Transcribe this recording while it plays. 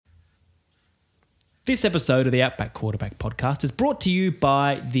This episode of the Outback Quarterback Podcast is brought to you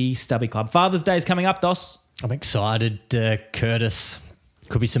by the Stubby Club. Father's Day is coming up, Dos. I'm excited, Curtis.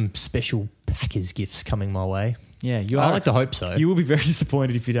 Could be some special Packers gifts coming my way. Yeah, you are. I like to hope so. You will be very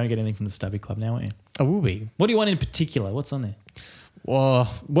disappointed if you don't get anything from the Stubby Club now, won't you? I will be. What do you want in particular? What's on there? Well,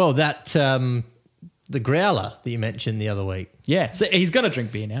 that the growler that you mentioned the other week. Yeah, so he's got to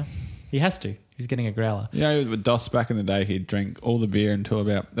drink beer now. He has to. He's getting a growler. You know, with Dos back in the day, he'd drink all the beer until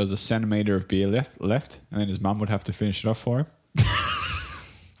about there was a centimetre of beer left, and then his mum would have to finish it off for him.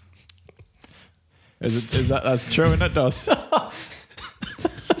 That's true, isn't it, Dos?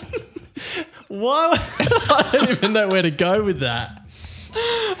 Why? I don't even know where to go with that.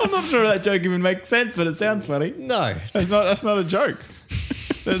 I'm not sure that joke even makes sense, but it sounds funny. No. That's not a joke.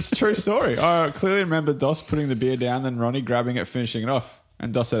 That's a true story. I clearly remember Dos putting the beer down, then Ronnie grabbing it, finishing it off.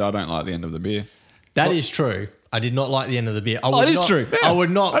 And Dos said, I don't like the end of the beer. That is true. I did not like the end of the beer. It is true. Yeah. I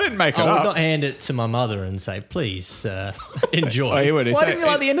would not. I didn't make it I up. would not hand it to my mother and say, please enjoy. Oh, he would. Why didn't you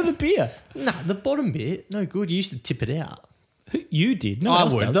like the end of the beer? No, the bottom bit, no good. You used to tip it out. You did. No I one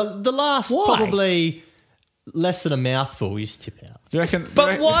else would. does. The last Why? probably less than a mouthful you used to tip out. Do you reckon?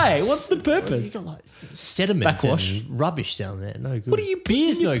 But why? What's the purpose? You've got like sediment Backwash. and rubbish down there. No good. What are you-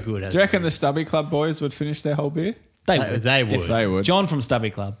 Beer's no good. Do you reckon the Stubby Club boys would finish their whole beer? They They would. would. Definitely. They would. John from Stubby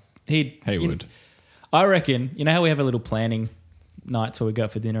Club. He would. I reckon, you know how we have a little planning nights where we go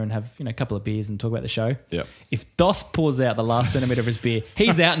out for dinner and have, a couple of beers and talk about the show? Yep. If Dos pours out the last centimetre of his beer,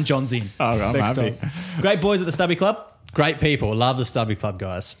 he's out and John's in. Oh, I'm next happy. time. Great boys at the Stubby Club. Great people. Love the Stubby Club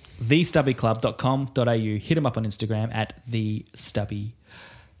guys. thestubbyclub.com.au. Hit him up on Instagram at thestubbyclub.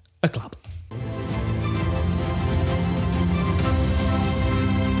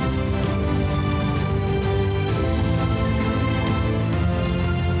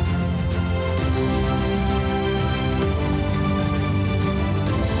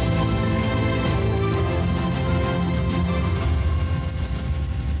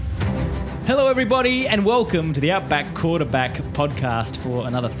 Hello, everybody, and welcome to the Outback Quarterback Podcast for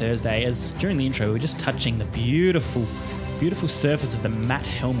another Thursday. As during the intro, we were just touching the beautiful, beautiful surface of the matte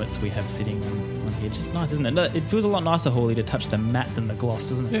helmets we have sitting on here. Just nice, isn't it? It feels a lot nicer, Hawley, to touch the matte than the gloss,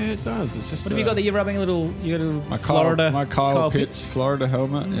 doesn't it? Yeah, it does. It's just. What have you got that you're rubbing a little? You got a My Florida. my Kyle Pitts Florida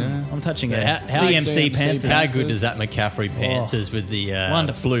helmet. Yeah. I'm touching a How- CMC CMC Panthers. How good is that McCaffrey Panthers with the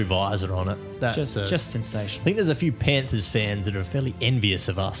wonderful. blue visor on it? That's Just I sensational. think there's a few Panthers fans that are fairly envious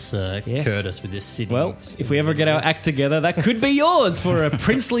of us, Yes. Curtis, with this city. Well, if we ever get our act together, that could be yours for a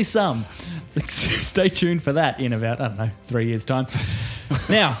princely sum. Stay tuned for that in about, 3 years' time.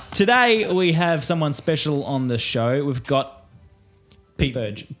 Now, today we have someone special on the show. We've got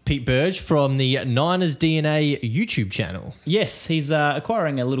Burge. Pete Burge from the Niners DNA YouTube channel. Yes, he's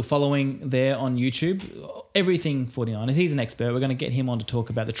acquiring a little following there on YouTube. Everything 49ers. He's an expert. We're going to get him on to talk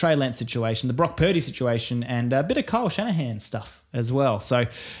about the Trey Lance situation, the Brock Purdy situation, and a bit of Kyle Shanahan stuff as well. So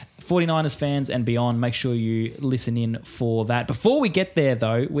 49ers fans and beyond, make sure you listen in for that. Before we get there,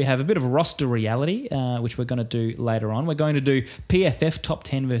 though, we have a bit of roster reality, which we're going to do later on. We're going to do PFF top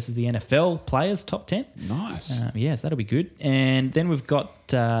 10 versus the NFL players top 10. Nice. Yes, that'll be good. And then we've got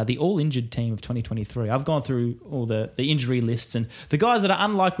the all-injured team of 2023. I've gone through all the injury lists, and the guys that are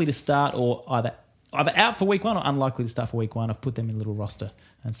unlikely to start or either out for week one or unlikely to start for week one, I've put them in a little roster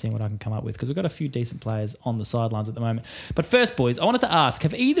and seen what I can come up with because we've got a few decent players on the sidelines at the moment. But first, boys, I wanted to ask,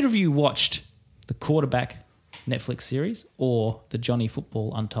 have either of you watched the Quarterback Netflix series or the Johnny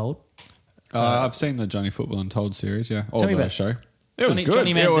Football Untold? I've seen the Johnny Football Untold series, yeah. Or Tell me the about show. It was good.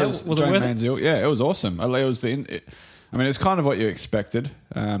 Johnny Manziel, was it Johnny worth it? Manziel. Yeah, it was awesome. It's kind of what you expected,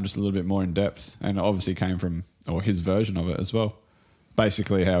 just a little bit more in depth. And it obviously came from, or his version of it as well.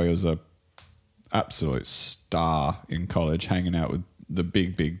 Basically how he was a absolute star in college, hanging out with the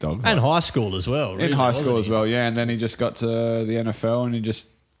big dogs. And high school as well. In high school as well, yeah. And then he just got to the NFL and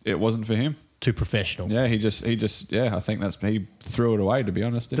it wasn't for him. Too professional. Yeah, he just I think he threw it away, to be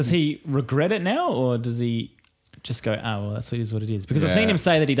honest. Does he regret it now or does he just go, well, that's what it is? Because I've seen him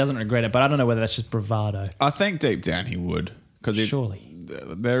say that he doesn't regret it, but I don't know whether that's just bravado. I think deep down he would. Surely.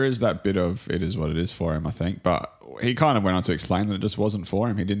 There is that bit of it is what it is for him, I think. But he kind of went on to explain that it just wasn't for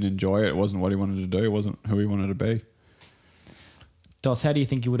him. He didn't enjoy it. It wasn't what he wanted to do. It wasn't who he wanted to be. Dos, how do you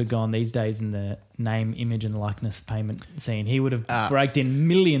think he would have gone these days in the name, image and likeness payment scene? He would have braked in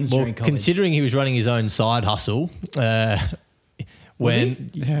millions during college. Considering he was running his own side hustle, Yeah.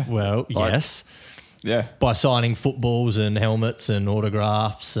 yes. Yeah. By signing footballs and helmets and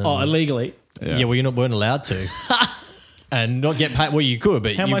autographs. And, illegally. Yeah, well, weren't allowed to. and not get paid. Well, you could,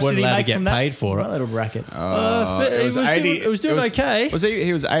 but How you much weren't did he allowed to make get from paid for that it. little bracket? It was doing okay.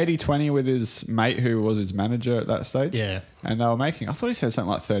 He was 80-20 with his mate who was his manager at that stage? Yeah. And they were making, I thought he said something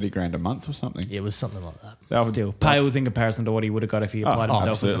like 30 grand a month or something. Yeah, it was something like that. That would- Still, pales in comparison to what he would have got if he applied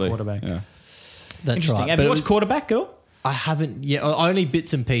himself as a absolutely. quarterback. Yeah. That's Interesting. right. Have But you it watched was- quarterback at all? I haven't yet. Only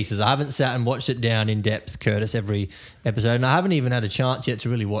bits and pieces. I haven't sat and watched it down in depth, Curtis, every episode. And I haven't even had a chance yet to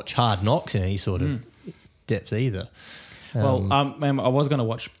really watch Hard Knocks in any sort of depth either. Well, I was going to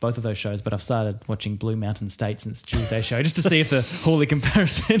watch both of those shows, but I've started watching Blue Mountain State since Tuesday's show just to see if the Hawley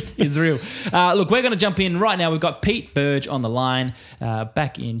comparison is real. Look, we're going to jump in right now. We've got Pete Burge on the line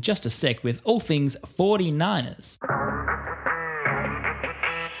back in just a sec with all things 49ers.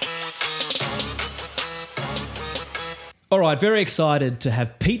 All right, very excited to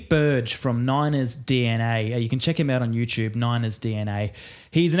have Pete Burge from Niners DNA. You can check him out on YouTube, Niners DNA.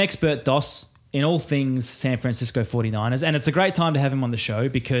 He's an expert DOS in all things San Francisco 49ers, and it's a great time to have him on the show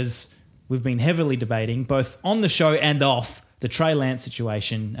because we've been heavily debating, both on the show and off, the Trey Lance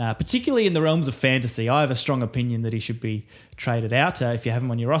situation, particularly in the realms of fantasy. I have a strong opinion that he should be traded out if you have him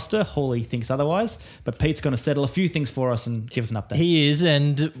on your roster. Hawley thinks otherwise, but Pete's going to settle a few things for us and give us an update. He is,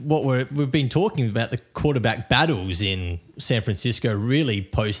 and what we've been talking about, the quarterback battles in San Francisco really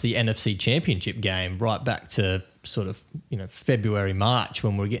post the NFC Championship game right back to sort of February, March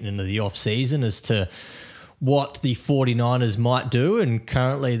when we're getting into the off season as to what the 49ers might do, and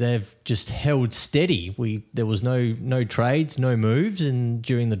currently they've just held steady. There was no trades, no moves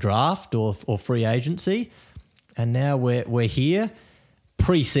during the draft or free agency, and now we're here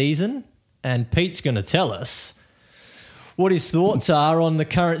pre-season, and Pete's going to tell us what his thoughts are on the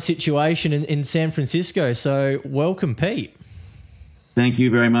current situation in San Francisco. So welcome, Pete. Thank you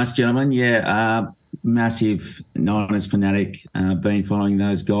very much, gentlemen. Yeah, massive Niners fanatic. Been following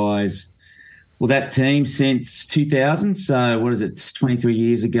those guys. Well, that team since 2000. So what is it? 23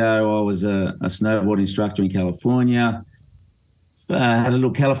 years ago, I was a snowboard instructor in California. Had a little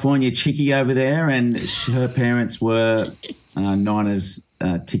California chickie over there, and her parents were Niners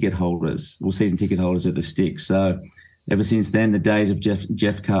ticket holders, season ticket holders at the Stick. So ever since then, the days of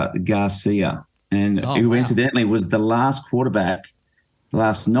Jeff Garcia, and who incidentally was the last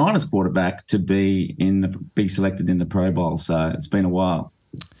Niners quarterback to be selected in the Pro Bowl. So it's been a while.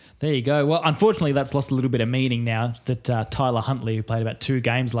 There you go. Well, unfortunately, that's lost a little bit of meaning now that Tyler Huntley, who played about 2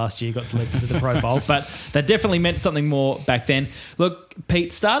 games last year, got selected to the Pro Bowl. But that definitely meant something more back then. Look,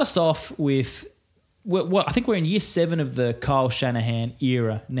 Pete, start us off with, well, I think we're in year 7 of the Kyle Shanahan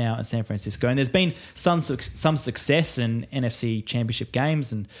era now at San Francisco. And there's been some success in NFC Championship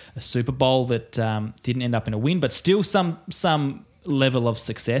games and a Super Bowl that didn't end up in a win, but still some level of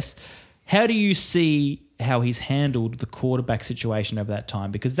success. How do you see how he's handled the quarterback situation over that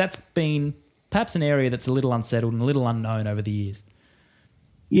time? Because that's been perhaps an area that's a little unsettled and a little unknown over the years.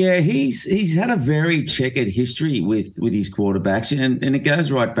 Yeah, he's had a very checkered history with his quarterbacks, and it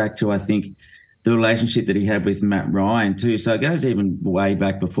goes right back to, I think, the relationship that he had with Matt Ryan too. So it goes even way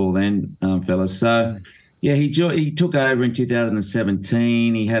back before then, fellas. So yeah, he took over in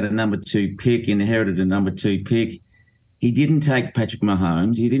 2017. He had a number 2 pick, inherited a number 2 pick. He didn't take Patrick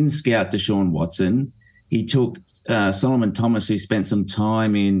Mahomes. He didn't scout Deshaun Watson. He took Solomon Thomas, who spent some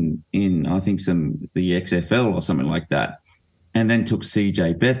time in I think the XFL or something like that, and then took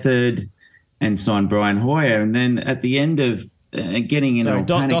CJ Beathard and signed Brian Hoyer. And then at the end of getting in a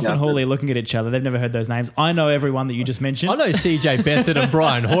panic. Doss and Hawley are looking at each other. They've never heard those names. I know everyone that you just mentioned. I know CJ Beathard and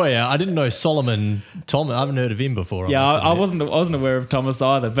Brian Hoyer. I didn't know Solomon Thomas. I haven't heard of him before. Yeah, I wasn't aware of Thomas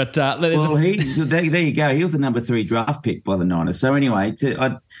either. But there you go. He was the number 3 draft pick by the Niners. So anyway,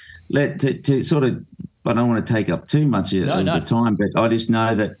 to sort of, I don't want to take up too much of the time, but I just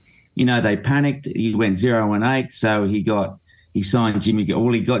know that they panicked. He went 0-8, so he signed Jimmy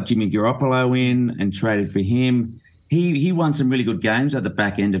Garoppolo in and traded for him. He won some really good games at the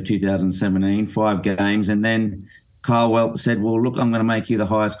back end of 2017, 5 games, and then Kyle Welp said, well, look, I'm going to make you the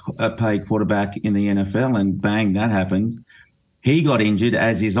highest paid quarterback in the NFL, and bang, that happened. He got injured,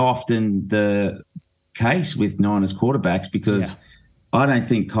 as is often the case with Niners quarterbacks, because I don't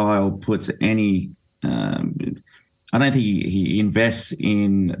think Kyle puts any I don't think he invests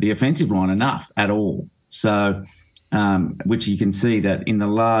in the offensive line enough at all. So, which you can see that in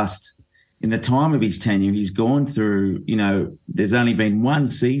the time of his tenure, he's gone through, there's only been one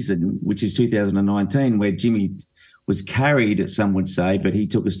season, which is 2019, where Jimmy was carried, some would say, but he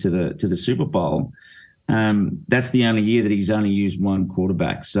took us to the Super Bowl. That's the only year that he's only used one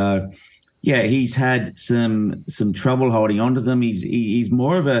quarterback. So, yeah, he's had some trouble holding on to them. He's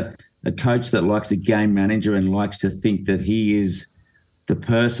more of a coach that likes to game manager and likes to think that he is the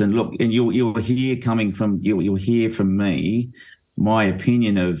person. Look, and you'll hear you'll hear from me. My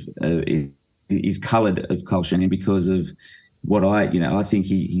opinion of is coloured of Kyle Shanahan because of what I think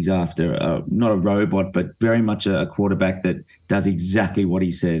he's after. Not a robot, but very much a quarterback that does exactly what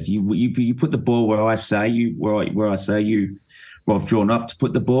he says. You put the ball where I say you, where I say you. Well, I've drawn up to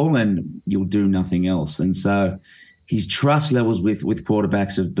put the ball, and you'll do nothing else. And so, his trust levels with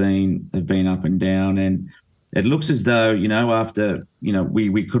quarterbacks have been up and down. And it looks as though after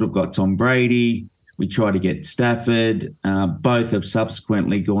we could have got Tom Brady, we tried to get Stafford. Both have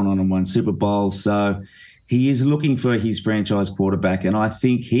subsequently gone on and won Super Bowls. So he is looking for his franchise quarterback, and I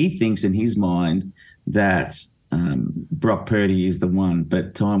think he thinks in his mind that Brock Purdy is the one.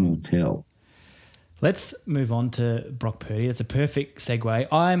 But time will tell. Let's move on to Brock Purdy. That's a perfect segue.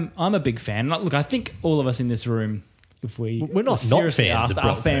 I'm a big fan. Look, I think all of us in this room, if we're not fans of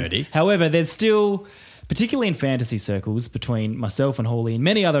Brock Purdy. However, there's still, particularly in fantasy circles, between myself and Hawley and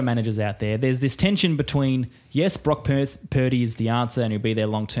many other managers out there, there's this tension between, yes, Brock Purdy is the answer and he'll be there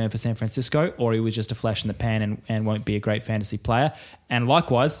long term for San Francisco, or he was just a flash in the pan and won't be a great fantasy player. And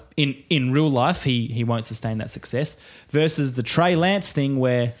likewise, in real life, he won't sustain that success. Versus the Trey Lance thing,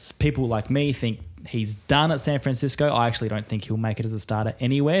 where people like me think he's done at San Francisco. I actually don't think he'll make it as a starter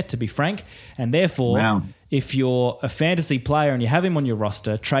anywhere, to be frank. And therefore, if you're a fantasy player and you have him on your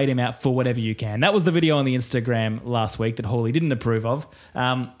roster, trade him out for whatever you can. That was the video on the Instagram last week that Hawley didn't approve of.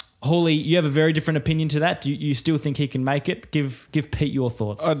 Hawley, you have a very different opinion to that. Do you still think he can make it? Give Pete your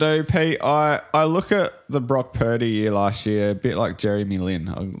thoughts. I do, Pete. I look at the Brock Purdy year last year a bit like Jeremy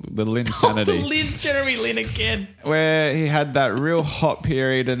Lin, the Lin sanity. Jeremy Lin again. Where he had that real hot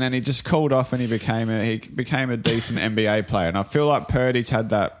period and then he just cooled off and he became a decent NBA player. And I feel like Purdy's had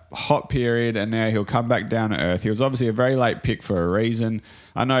that hot period and now he'll come back down to earth. He was obviously a very late pick for a reason.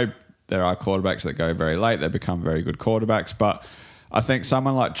 I know there are quarterbacks that go very late. They become very good quarterbacks, but I think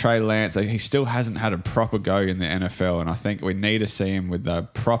someone like Trey Lance, he still hasn't had a proper go in the NFL, and I think we need to see him with a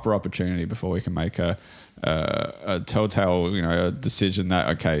proper opportunity before we can make a telltale, a decision that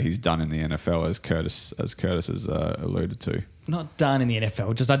okay, he's done in the NFL, as Curtis has alluded to. Not done in the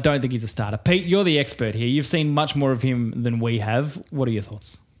NFL. Just I don't think he's a starter. Pete, you're the expert here. You've seen much more of him than we have. What are your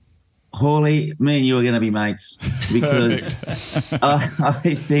thoughts? Hawley, me and you are going to be mates because I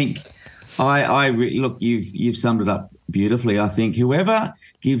think look, you've summed it up beautifully. I think whoever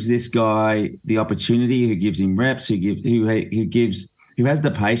gives this guy the opportunity, who gives him reps, who has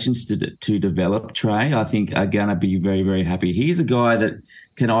the patience to develop Trey, I think are going to be very, very happy. He's a guy that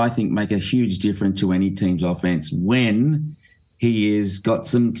can, I think, make a huge difference to any team's offense when he has got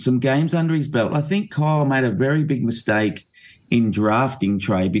some games under his belt. I think Kyle made a very big mistake in drafting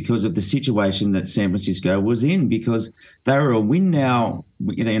Trey because of the situation that San Francisco was in, because they were in a win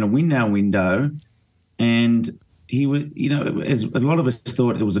now window, and he was, as a lot of us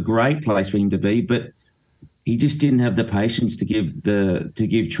thought it was a great place for him to be, but he just didn't have the patience to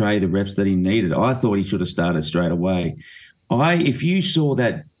give Trey the reps that he needed. I thought he should have started straight away. If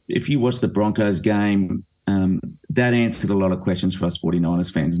you watched the Broncos game, that answered a lot of questions for us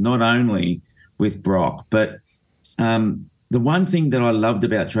 49ers fans, not only with Brock, but the one thing that I loved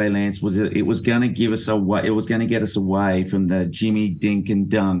about Trey Lance was that it was going to give us away. It was going to get us away from the Jimmy dink and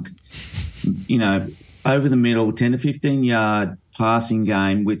dunk, over the middle, 10 to 15 yard passing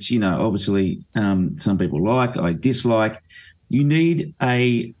game, which, obviously some people like, I dislike. You need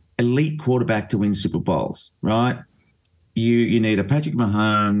a elite quarterback to win Super Bowls, right? You need a Patrick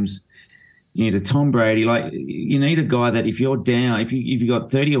Mahomes, you need a Tom Brady. Like, you need a guy that if you're down, if you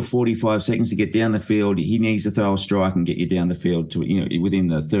got 30 or 45 seconds to get down the field, he needs to throw a strike and get you down the field to, within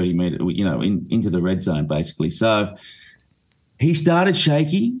the 30 meter, into the red zone, basically. So he started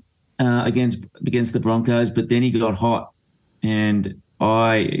shaky against the Broncos, but then he got hot. And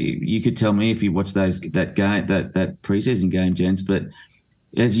you could tell me if you watched that preseason game, gents, but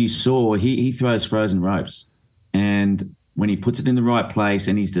as you saw, he throws frozen ropes. And when he puts it in the right place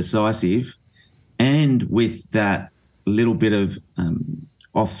and he's decisive, and with that little bit of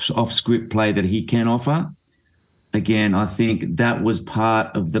off-script play that he can offer, again, I think that was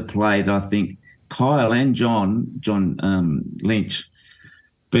part of the play that I think Kyle and John Lynch,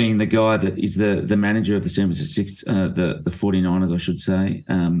 being the guy that is the manager of the San Francisco, the 49ers, I should say,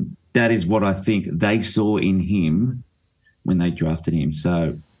 that is what I think they saw in him when they drafted him.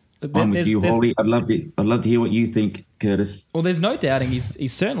 So I'm with you, Holly. I'd love to hear what you think, Curtis. Well, there's no doubting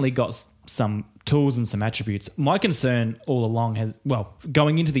he's certainly got some tools and some attributes. My concern all along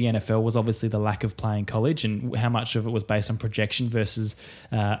going into the NFL was obviously the lack of playing college and how much of it was based on projection versus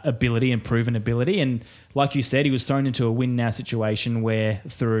ability and proven ability. And like you said, he was thrown into a win now situation where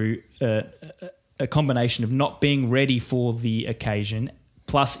through a combination of not being ready for the occasion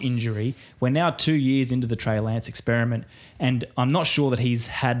plus injury. We're now 2 years into the Trey Lance experiment, and I'm not sure that he's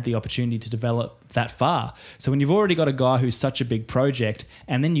had the opportunity to develop that far. So when you've already got a guy who's such a big project,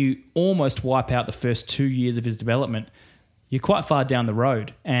 and then you almost wipe out the first 2 years of his development, you're quite far down the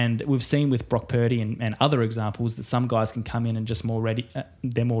road. And we've seen with Brock Purdy and other examples that some guys can come in and just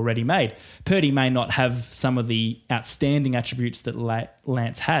they're more ready-made. Purdy may not have some of the outstanding attributes that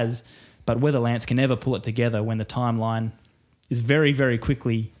Lance has, but whether Lance can ever pull it together when the timeline is very, very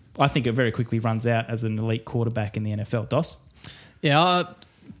quickly, I think it very quickly runs out as an elite quarterback in the NFL. Dos? Yeah,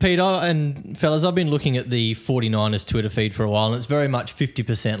 Peter and fellas, I've been looking at the 49ers Twitter feed for a while, and it's very much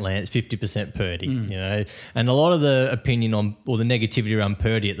 50% Lance, 50% Purdy, and a lot of the opinion on, or the negativity around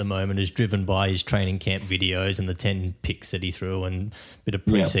Purdy at the moment is driven by his training camp videos and the 10 picks that he threw and a bit of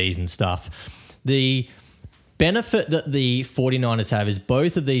preseason stuff. The benefit that the 49ers have is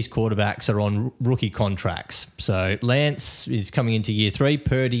both of these quarterbacks are on rookie contracts. So Lance is coming into year 3,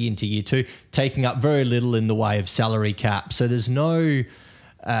 Purdy into year 2, taking up very little in the way of salary cap. So there's no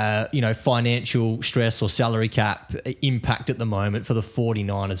financial stress or salary cap impact at the moment for the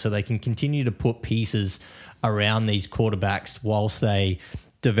 49ers, so they can continue to put pieces around these quarterbacks whilst they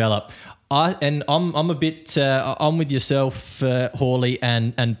develop. I'm with yourself, Hawley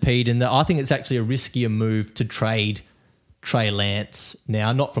and Pete, in that I think it's actually a riskier move to trade Trey Lance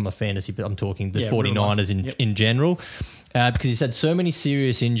now, not from a fantasy, but I'm talking the 49ers in general, because he's had so many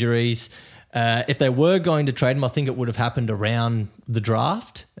serious injuries. If they were going to trade him, I think it would have happened around the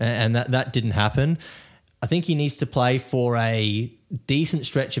draft, and that didn't happen. I think he needs to play for a decent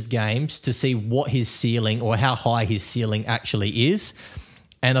stretch of games to see what his ceiling, or how high his ceiling actually is.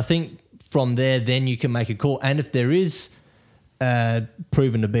 And I think from there, then you can make a call. And if there is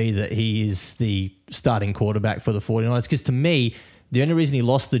proven to be that he is the starting quarterback for the 49ers, because to me, the only reason he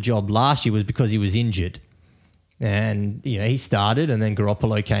lost the job last year was because he was injured. And, he started, and then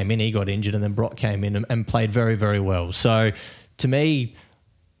Garoppolo came in, he got injured, and then Brock came in and played very, very well. So to me,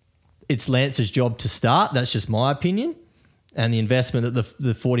 it's Lance's job to start. That's just my opinion. And the investment that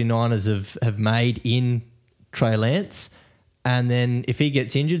the 49ers have made in Trey Lance. And then if he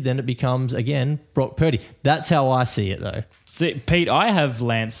gets injured, then it becomes, again, Brock Purdy. That's how I see it, though. See, Pete, I have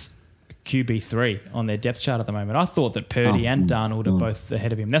Lance QB3 on their depth chart at the moment. I thought that Purdy and Darnold are both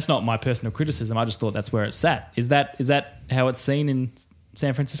ahead of him. That's not my personal criticism. I just thought that's where it sat. Is that how it's seen in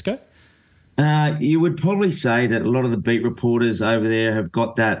San Francisco? You would probably say that a lot of the beat reporters over there have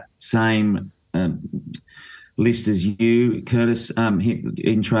got that same list as you, Curtis,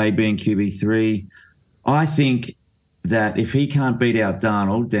 in Trey being QB3. I think that if he can't beat out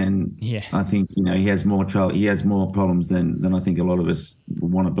Darnold, then I think he has more trouble. He has more problems than I think a lot of us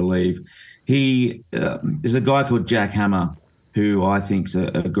want to believe. There's a guy called Jack Hammer who I think is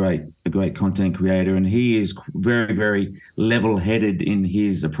a great content creator, and he is very, very level-headed in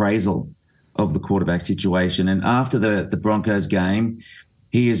his appraisal of the quarterback situation. And after the Broncos game,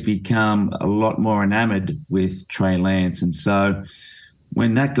 he has become a lot more enamored with Trey Lance. And so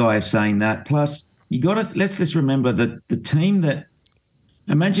when that guy is saying that, plus let's just remember that the team that,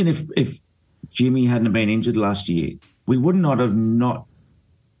 imagine if Jimmy hadn't been injured last year, we would not have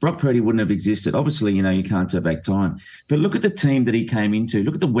Brock Purdy wouldn't have existed. Obviously, you can't turn back time. But look at the team that he came into.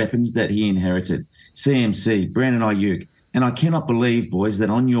 Look at the weapons that he inherited. CMC, Brandon Ayuk. And I cannot believe, boys, that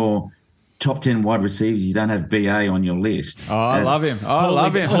on your top 10 wide receivers, you don't have BA on your list. Oh, I love him.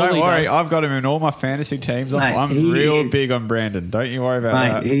 Don't worry. I've got him in all my fantasy teams. I'm real big on Brandon. Don't you worry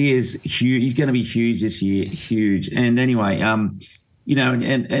about that. He is huge. He's going to be huge this year. Huge. And anyway, and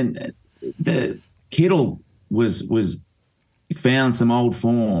the Kittle was found some old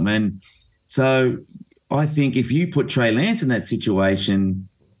form. And so I think if you put Trey Lance in that situation,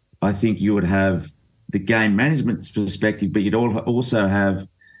 I think you would have the game management perspective, but you'd also have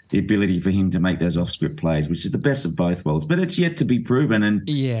the ability for him to make those off-script plays, which is the best of both worlds. But it's yet to be proven. And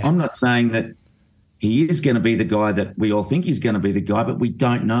I'm not saying that he is going to be the guy that we all think he's going to be the guy, but we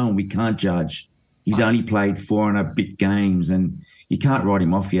don't know and we can't judge. He's only played 4 and a bit games, and you can't write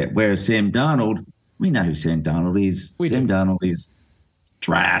him off yet. Whereas Sam Darnold, we know who Sam Darnold is. Darnold is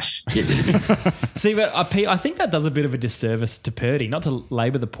trash. See, but I think that does a bit of a disservice to Purdy, not to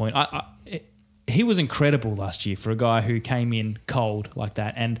labour the point. He was incredible last year for a guy who came in cold like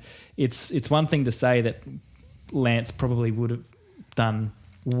that. And it's one thing to say that Lance probably would have done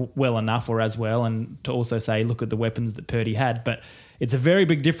well enough or as well, and to also say, look at the weapons that Purdy had. But it's a very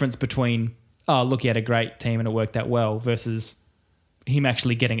big difference between, oh, look, he had a great team and it worked out well, versus him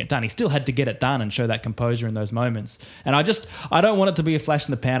actually getting it done. He still had to get it done and show that composure in those moments. And I don't want it to be a flash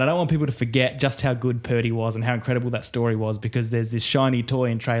in the pan. I don't want people to forget just how good Purdy was and how incredible that story was, because there's this shiny toy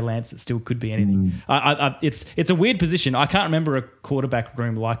in Trey Lance that still could be anything. It's a weird position. I can't remember a quarterback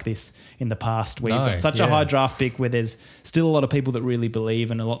room like this in the past, where you've got such a high draft pick where there's still a lot of people that really believe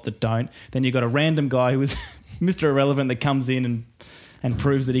and a lot that don't. Then you've got a random guy who is Mr. Irrelevant that comes in and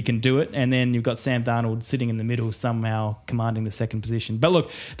proves that he can do it. And then you've got Sam Darnold sitting in the middle, somehow commanding the second position. But look,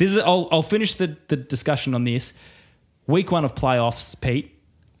 I'll finish the discussion on this. Week 1 of playoffs, Pete.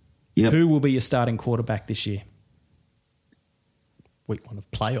 Yep. Who will be your starting quarterback this year? Week 1 of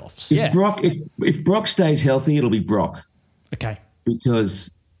playoffs. If Brock stays healthy, it'll be Brock. Okay.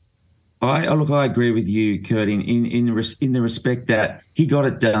 Because I agree with you, Kurt, in the respect that he got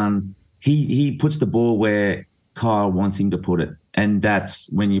it done. He puts the ball where Kyle wants him to put it. And that's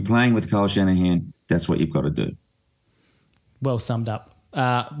when you're playing with Kyle Shanahan, that's what you've got to do. Well summed up.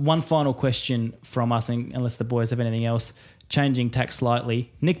 One final question from us, unless the boys have anything else. Changing tack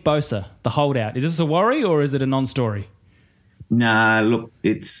slightly. Nick Bosa, the holdout. Is this a worry or is it a non-story? Nah, look,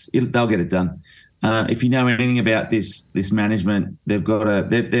 they'll get it done. If you know anything about this management, they've got a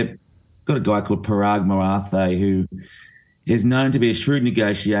guy called Parag Marathe who is known to be a shrewd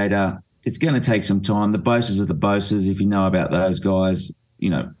negotiator. It's going to take some time. The Bosas are the Bosas. If you know about those guys,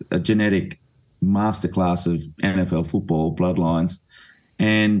 a genetic masterclass of NFL football bloodlines.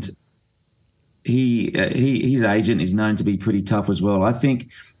 And his agent is known to be pretty tough as well. I think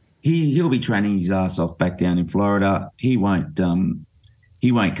he'll be training his ass off back down in Florida. He won't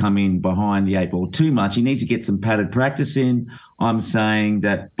come in behind the 8 ball too much. He needs to get some padded practice in. I'm saying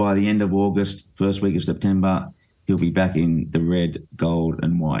that by the end of August, first week of September, he'll be back in the red, gold,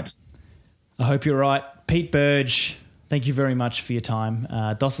 and white. I hope you're right. Pete Burge, thank you very much for your time.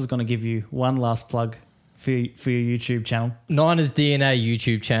 Dos is going to give you one last plug for your YouTube channel. Niners DNA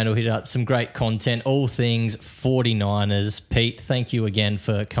YouTube channel. Hit up some great content, all things 49ers. Pete, thank you again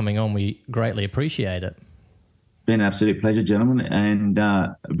for coming on. We greatly appreciate it. It's been an absolute pleasure, gentlemen, and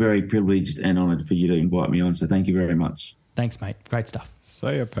very privileged and honoured for you to invite me on. So thank you very much. Thanks, mate. Great stuff.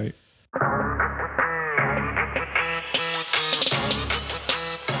 See ya, Pete.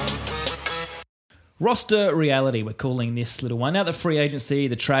 Roster reality, we're calling this little one. Now that free agency,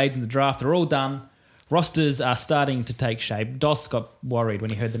 the trades and the draft are all done, rosters are starting to take shape. Dos got worried when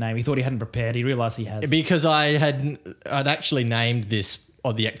he heard the name. He thought he hadn't prepared. He realised he has. Because I'd actually named this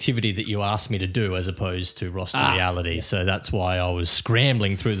of the activity that you asked me to do as opposed to roster reality. Yes. So that's why I was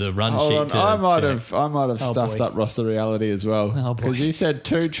scrambling through the run sheet. I might have stuffed up roster reality as well. Because you said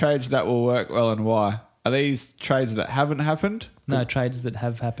 2 trades that will work well, and why? Are these trades that haven't happened? No, trades that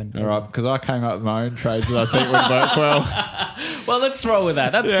have happened. All right, because I came up with my own trades that I think would work well. Well, let's roll with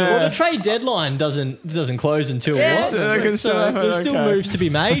that. That's good. Well, the trade deadline doesn't close until what? There's still moves to be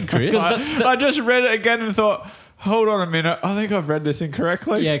made, Chris. I just read it again and thought, hold on a minute, I think I've read this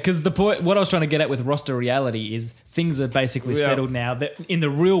incorrectly. Yeah, because the point, what I was trying to get at with roster reality is things are basically settled now. That in the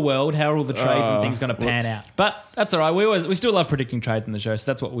real world, how are all the trades and things going to pan out? But that's all right. We still love predicting trades in the show, so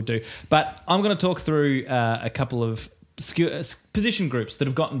that's what we'll do. But I'm going to talk through a couple of position groups that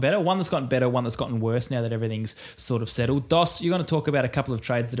have gotten better, one that's gotten better, one that's gotten worse now that everything's sort of settled. Dos, you're going to talk about a couple of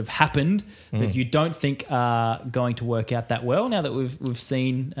trades that have happened that you don't think are going to work out that well now that we've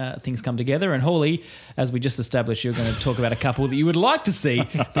seen things come together. And Hawley, as we just established, you're going to talk about a couple that you would like to see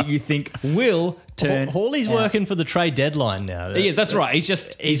that you think will turn. Hawley's working for the trade deadline now. Yeah, that's right.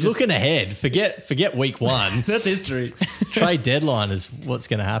 He's looking ahead. Forget week 1. That's history. Trade deadline is what's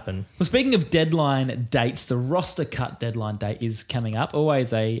going to happen. Well, speaking of deadline dates, the roster cut deadline date is coming up.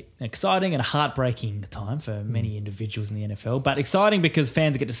 Always an exciting and heartbreaking time for many individuals in the NFL, but exciting because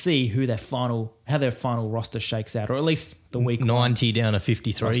fans get to see how their final roster shakes out, or at least the week 90 down to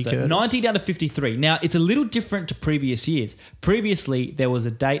 53. 90 down to 53. Now, it's a little different to previous years. Previously, there was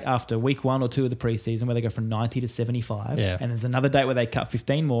a date after week 1 or 2 of the preseason where they go from 90 to 75, and there's another date where they cut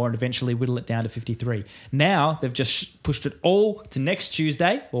 15 more and eventually whittle it down to 53. Now, they've just pushed it all to next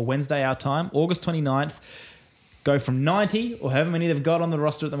Tuesday or Wednesday our time, August 29th. Go from 90, or however many they've got on the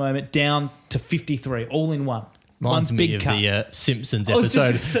roster at the moment, down to 53, all in one. Reminds me of the Simpsons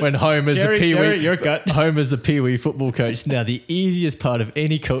episode when Homer's the Pee-wee football coach. Now, the easiest part of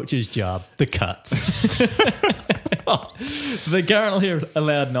any coach's job, the cuts. So they're currently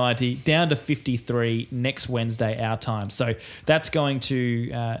allowed 90, down to 53 next Wednesday our time. So that's going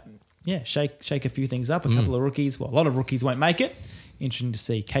to shake a few things up. A couple of rookies. Well, a lot of rookies won't make it. Interesting to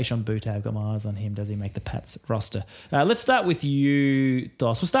see. Keishon Butte, I've got my eyes on him. Does he make the Pats roster? Let's start with you,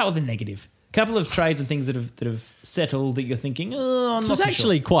 Dos. We'll start with the negative. Couple of trades and things that have settled that you're thinking, I'm not so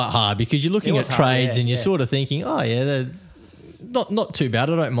actually sure. Quite hard because you're looking at trades and you're sort of thinking, not too bad.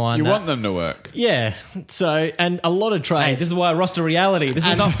 I don't mind. You that. want them to work. Yeah. So, and a lot of trades. Hey, this is why roster reality. This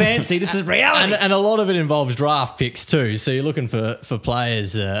is not fancy. This is reality. And a lot of it involves draft picks too. So you're looking for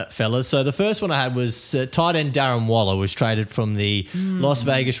players, fellas. So the first one I had was tight end Darren Waller was traded from the Las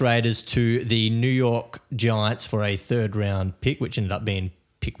Vegas Raiders to the New York Giants for a 3rd round pick, which ended up being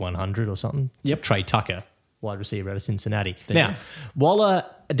pick 100 or something. Yep. Trey Tucker, wide receiver out of Cincinnati. Now,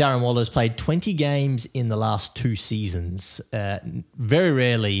 Darren Waller has played 20 games in the last 2 seasons, very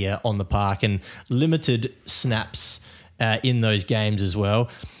rarely on the park, and limited snaps in those games as well.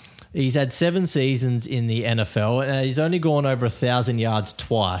 He's had 7 seasons in the NFL, and he's only gone over 1,000 yards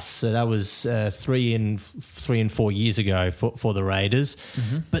twice. So that was 3 and 4 years ago for the Raiders.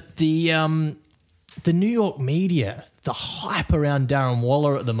 Mm-hmm. But the New York media, the hype around Darren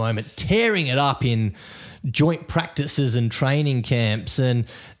Waller at the moment, tearing it up in joint practices and training camps. And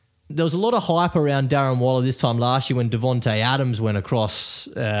there was a lot of hype around Darren Waller this time last year when Devontae Adams went across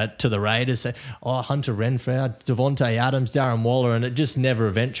to the Raiders. Hunter Renfrow, Devontae Adams, Darren Waller, and it just never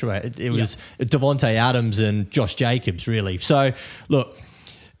eventuated. It was Devontae Adams and Josh Jacobs, really. So, look,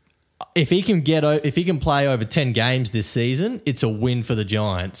 if he can play over 10 games this season, it's a win for the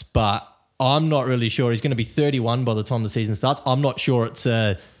Giants. But I'm not really sure. He's going to be 31 by the time the season starts. I'm not sure it's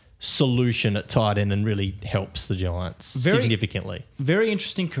a solution at tight end and really helps the Giants significantly. Very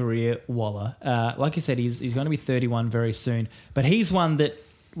interesting career, Waller. Like you said, he's going to be 31 very soon. But he's one that,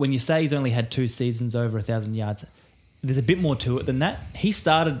 when you say he's only had 2 seasons over 1,000 yards, there's a bit more to it than that. He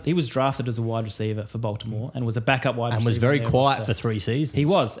was drafted as a wide receiver for Baltimore and was a backup wide receiver. And was very quiet for 3 seasons. He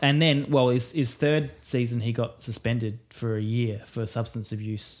was. And then, his 3rd season, he got suspended for a year for substance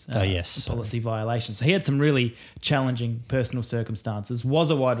abuse policy violation. So he had some really challenging personal circumstances,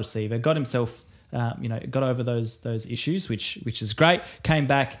 was a wide receiver, got himself, got over those issues, which is great, came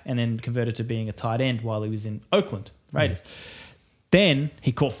back and then converted to being a tight end while he was in Oakland Raiders. Then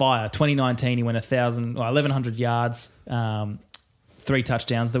he caught fire. 2019, he went 1,100 yards, 3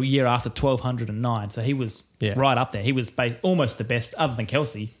 touchdowns. The year after, 1,209. So he was right up there. He was almost the best, other than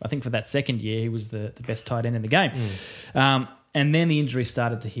Kelsey. I think for that second year, he was the best tight end in the game. And then the injury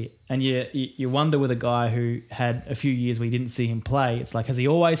started to hit. And you wonder with a guy who had a few years where you didn't see him play, it's like, has he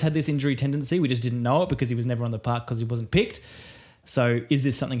always had this injury tendency? We just didn't know it because he was never on the park because he wasn't picked. So is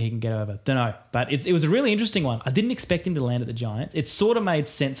this something he can get over? Don't know. But it was a really interesting one. I didn't expect him to land at the Giants. It sort of made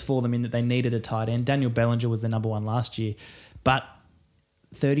sense for them in that they needed a tight end. Daniel Bellinger was the number 1 last year. But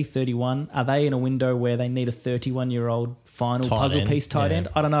 30-31, are they in a window where they need a 31-year-old final puzzle piece tight end?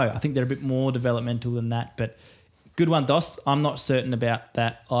 I don't know. I think they're a bit more developmental than that. But good one, Dos. I'm not certain about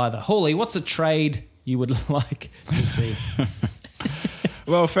that either. Hawley, what's a trade you would like to see?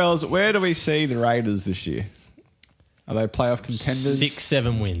 Well, fellas, where do we see the Raiders this year? Are they playoff contenders?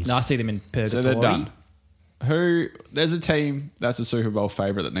 6-7 wins. No, I see them in purgatory. So they're done. There's a team that's a Super Bowl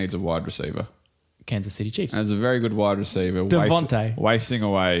favourite that needs a wide receiver. Kansas City Chiefs. As a very good wide receiver. Devontae. Wasting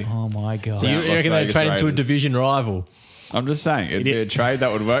away. Oh, my God. So you reckon they'd trade him to a division rival? I'm just saying, it'd be a trade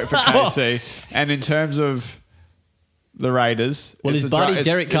that would work for KC. And in terms of the Raiders... Well, his buddy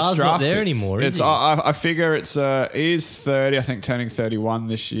Derek Carr's not there anymore, is he? I figure he is 30, I think turning 31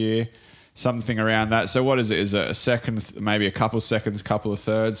 this year. Something around that. So what is it? Is it a second, maybe a couple seconds, couple of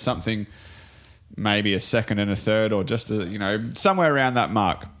thirds, something, maybe a second and a third, or just somewhere around that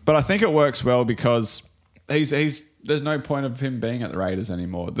mark. But I think it works well because there's no point of him being at the Raiders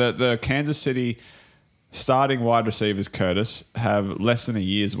anymore. The Kansas City starting wide receivers, Curtis, have less than a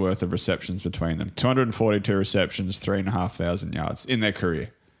year's worth of receptions between them. 242 receptions, 3,500 yards in their career.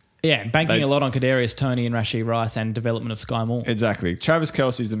 Yeah, banking a lot on Kadarius Toney and Rashee Rice and development of Sky Moore. Exactly. Travis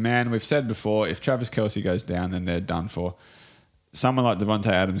Kelce's the man. We've said before, if Travis Kelce goes down, then they're done for. Someone like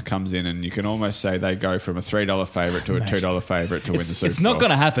Devontae Adams comes in and you can almost say they go from a $3 favourite to a $2 favourite to win the Super Bowl. It's not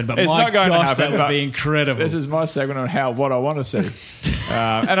going to happen, but my gosh, that would be incredible. This is my segment on what I want to see.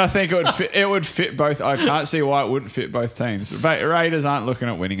 And I think it would fit both. I can't see why it wouldn't fit both teams. But Raiders aren't looking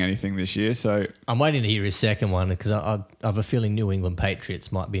at winning anything this year, so... I'm waiting to hear his second one because I have a feeling New England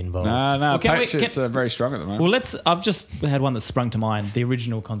Patriots might be involved. No, Patriots are very strong at the moment. Well, I've just had one that sprung to mind, the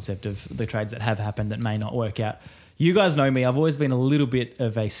original concept of the trades that have happened that may not work out. You guys know me. I've always been a little bit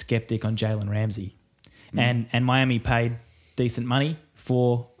of a skeptic on Jalen Ramsey. And Miami paid decent money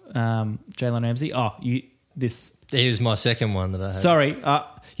for Jalen Ramsey. Here's my second one that I had. Sorry.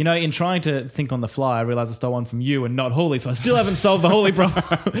 In trying to think on the fly, I realised I stole one from you and not Hawley, so I still haven't solved the Hawley problem.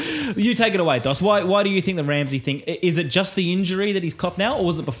 You take it away, Dos. Why do you think the Ramsey thing... Is it just the injury that he's copped now, or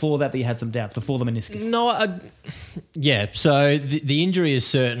was it before that he had some doubts, before the meniscus? No, so the injury is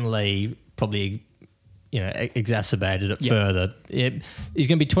certainly probably... exacerbated it further. He's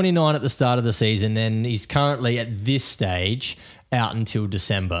going to be 29 at the start of the season, and he's currently at this stage out until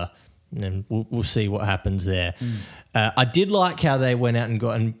December. And then we'll see what happens there. I did like how they went out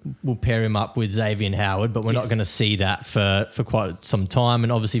and we'll pair him up with Xavier Howard, but we're not going to see that for quite some time.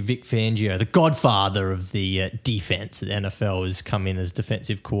 And obviously Vic Fangio, the godfather of the defense at the NFL, has come in as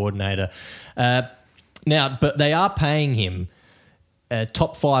defensive coordinator. Now, but they are paying him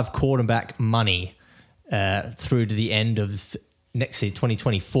top 5 quarterback money through to the end of next year,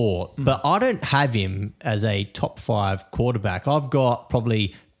 2024. But I don't have him as a top 5 quarterback. I've got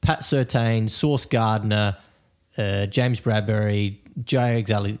probably Pat Surtain, Sauce Gardner, James Bradbury,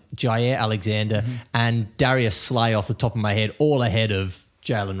 Jair Alexander, and Darius Slay off the top of my head, all ahead of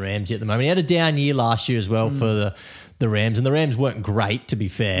Jalen Ramsey at the moment. He had a down year last year as well for the Rams, and the Rams weren't great, to be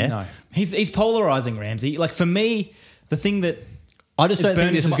fair. No. He's polarising, Ramsey. Like, for me, the thing that... I just don't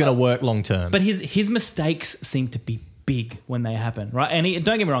think this is going to work long term. But his mistakes seem to be big when they happen, right? And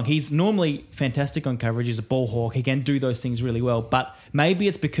don't get me wrong, he's normally fantastic on coverage. He's a ball hawk. He can do those things really well. But maybe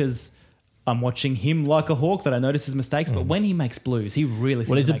it's because I'm watching him like a hawk that I notice his mistakes. But when he makes blues, he really...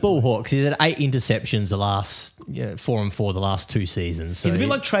 Well, he's a ball hawk. He's had 8 interceptions the last 4 the last 2 seasons. So he's a bit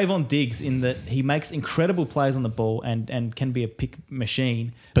like Trayvon Diggs in that he makes incredible plays on the ball and can be a pick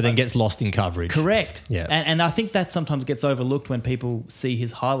machine. But then gets lost in coverage. Correct. Yeah. And I think that sometimes gets overlooked when people see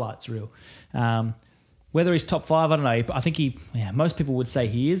his highlights reel. Whether he's top 5, I don't know. I think most people would say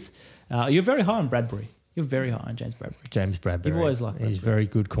he is. You're very high on Bradbury. You're very high on James Bradbury. James Bradbury. You've always liked Bradbury. He's a very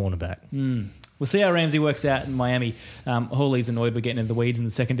good cornerback. We'll see how Ramsey works out in Miami. Hawley's annoyed we're getting into the weeds in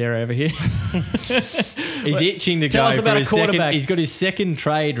the secondary over here. He's itching to Tell go us about for a his quarterback. second. He's got his second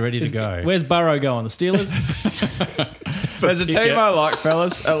trade ready to go. Where's Burrow going? The Steelers? There's a team I like,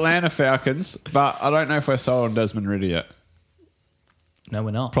 fellas, Atlanta Falcons, but I don't know if we're sold on Desmond Ridder yet. No,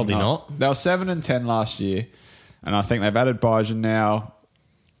 we're not. Probably not. They were 7-10 last year, and I think they've added Burge now.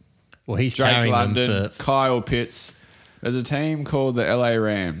 Well, he's Drake carrying London, them for... Kyle Pitts. There's a team called the LA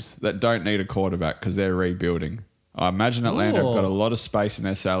Rams that don't need a quarterback because they're rebuilding. I imagine Atlanta have got a lot of space in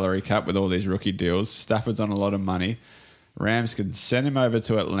their salary cap with all these rookie deals. Stafford's on a lot of money. Rams could send him over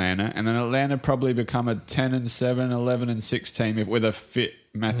to Atlanta, and then Atlanta probably become a 10-7, 11-6 team with a fit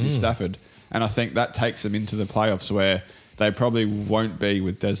Matthew Stafford. And I think that takes them into the playoffs where they probably won't be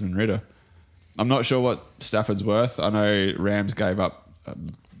with Desmond Ridder. I'm not sure what Stafford's worth. I know Rams gave up a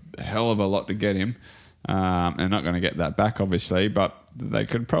hell of a lot to get him. They're not going to get that back, obviously, but they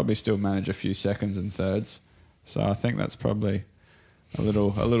could probably still manage a few seconds and thirds. So I think that's probably a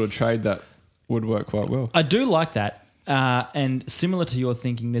little trade that would work quite well. I do like that. And similar to your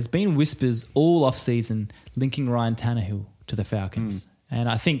thinking, there's been whispers all off-season linking Ryan Tannehill to the Falcons. And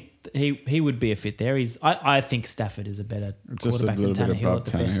I think he would be a fit there. I think Stafford is a better quarterback than Tannehill at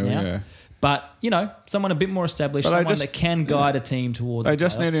the best now. Yeah. But, someone a bit more established, someone that can guide a team towards They the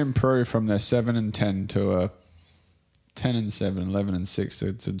just playoffs. need to improve from their 7-10 to a 10-7,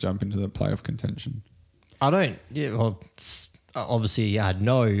 11-6 to jump into the playoff contention. Obviously, I had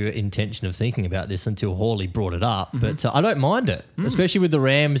no intention of thinking about this until Hawley brought it up, but I don't mind it, especially with the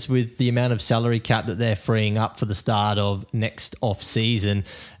Rams, with the amount of salary cap that they're freeing up for the start of next off-season.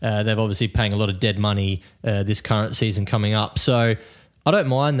 They're obviously paying a lot of dead money this current season coming up. So I don't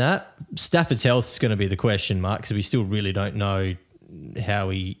mind that. Stafford's health is going to be the question mark because we still really don't know how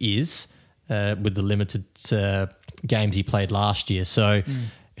he is with the limited games he played last year. So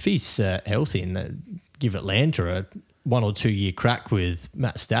if he's healthy and give Atlanta a 1 or 2 year crack with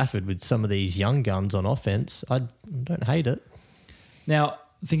Matt Stafford with some of these young guns on offense, I don't hate it. Now,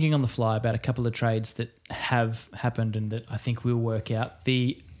 thinking on the fly about a couple of trades that have happened and that I think will work out,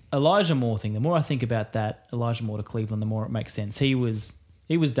 the Elijah Moore thing, the more I think about that, Elijah Moore to Cleveland, the more it makes sense. He was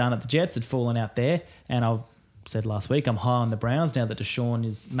done at the Jets, had fallen out there, and I said last week I'm high on the Browns now that Deshaun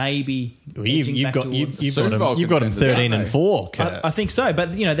is maybe You've got him 13-4. I think so,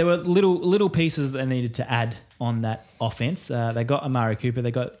 but there were little pieces that they needed to add on that offense. They got Amari Cooper,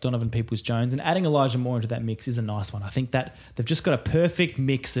 they got Donovan Peoples-Jones, and adding Elijah Moore into that mix is a nice one. I think that they've just got a perfect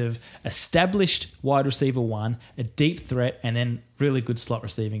mix of established wide receiver one, a deep threat, and then really good slot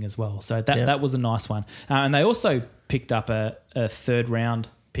receiving as well. So that was a nice one. And they also picked up a third round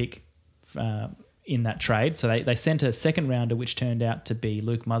pick in that trade. So they sent a second rounder, which turned out to be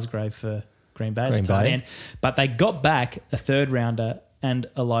Luke Musgrave for Green Bay, the tight end. But they got back a third rounder and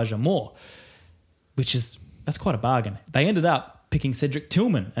Elijah Moore, that's quite a bargain. They ended up picking Cedric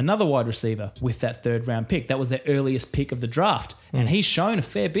Tillman, another wide receiver, with that third-round pick. That was their earliest pick of the draft, and he's shown a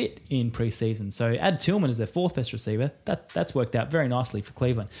fair bit in preseason. So add Tillman as their fourth best receiver. That's worked out very nicely for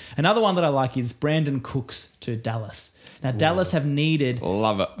Cleveland. Another one that I like is Brandon Cooks to Dallas. Now, Dallas have needed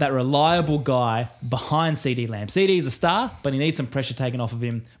that reliable guy behind CD Lamb. CD is a star, but he needs some pressure taken off of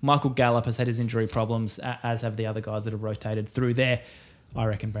him. Michael Gallup has had his injury problems, as have the other guys that have rotated through there. I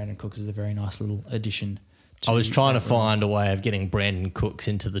reckon Brandon Cooks is a very nice little addition. I was trying to find a way of getting Brandon Cooks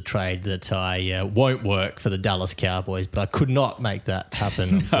into the trade that I won't work for the Dallas Cowboys, but I could not make that happen,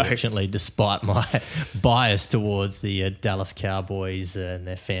 unfortunately, despite my bias towards the Dallas Cowboys and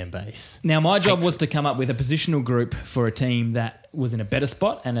their fan base. Now, my job was to come up with a positional group for a team that was in a better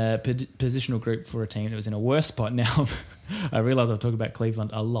spot and a positional group for a team that was in a worse spot. Now, I realise I've talked about Cleveland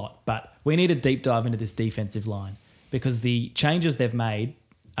a lot, but we need a deep dive into this defensive line because the changes they've made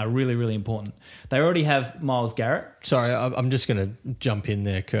are really, really important. They already have Myles Garrett. Sorry, I'm just going to jump in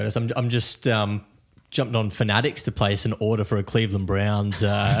there, Curtis. I'm just jumped on Fanatics to place an order for a Cleveland Browns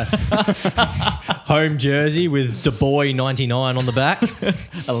home jersey with DuBois 99 on the back.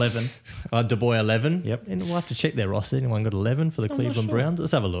 11. DuBois 11. Yep. And we'll have to check their roster. Anyone got 11 for the Cleveland Browns?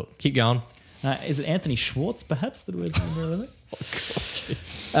 Let's have a look. Keep going. Is it Anthony Schwartz, perhaps, that wears number 11?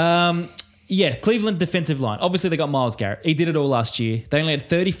 Oh, God. Yeah, Cleveland defensive line. Obviously, they got Myles Garrett. He did it all last year. They only had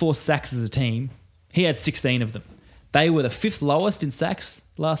 34 sacks as a team. He had 16 of them. They were the fifth lowest in sacks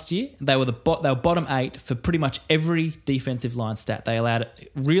last year. They were bottom 8 for pretty much every defensive line stat. They allowed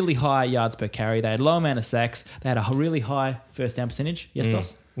really high yards per carry. They had low amount of sacks. They had a really high first down percentage. Yes,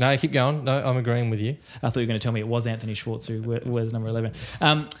 Dos? No, keep going. No, I'm agreeing with you. I thought you were going to tell me it was Anthony Schwartz who was number 11.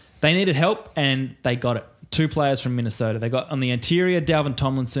 They needed help, and they got it. 2 players from Minnesota. They got on the interior, Dalvin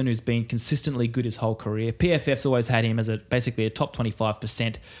Tomlinson, who's been consistently good his whole career. PFF's always had him as basically a top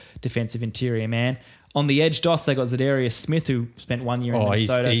 25% defensive interior man. On the edge, Dos, they got Zadarius Smith, who spent 1 year in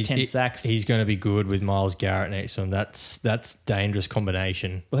Minnesota, 10 sacks. He's going to be good with Myles Garrett next to him. That's dangerous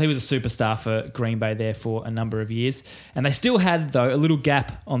combination. Well, he was a superstar for Green Bay there for a number of years. And they still had, though, a little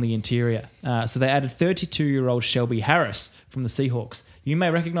gap on the interior. So they added 32-year-old Shelby Harris from the Seahawks. You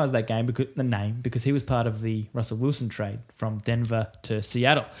may recognize that name because he was part of the Russell Wilson trade from Denver to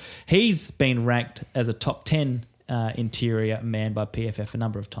Seattle. He's been ranked as a top 10 interior man by PFF a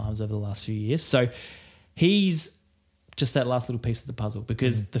number of times over the last few years. So he's just that last little piece of the puzzle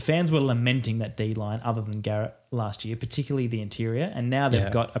because the fans were lamenting that D-line other than Garrett last year, particularly the interior. And now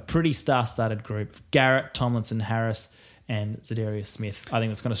they've got a pretty star-studded group. Garrett, Tomlinson, Harris, and Zadarius Smith. I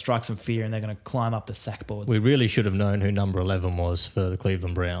think that's going to strike some fear and they're going to climb up the sack boards. We really should have known who number 11 was for the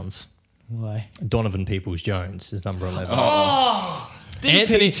Cleveland Browns. Why? Donovan Peoples-Jones is number 11. Oh!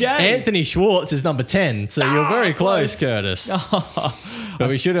 Anthony Schwartz is number 10, so you're very close, Curtis. But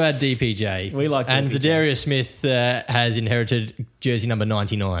we should have had DPJ. We like and DPJ. Zadarius Smith has inherited jersey number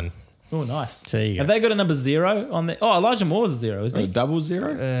 99. Oh, nice. There you go. Have they got a number 0 on there? Oh, Elijah Moore's a 0, isn't he? Double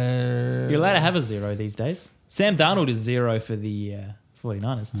 0? You're allowed to have a 0 these days. Sam Darnold is 0 for the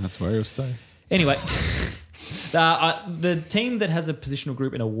 49ers. That's where he'll stay. Anyway, the team that has a positional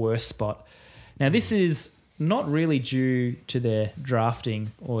group in a worse spot. Now, this is not really due to their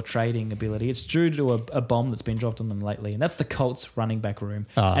drafting or trading ability. It's due to a bomb that's been dropped on them lately, and that's the Colts running back room.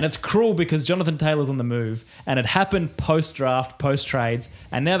 And it's cruel because Jonathan Taylor's on the move, and it happened post-draft, post-trades,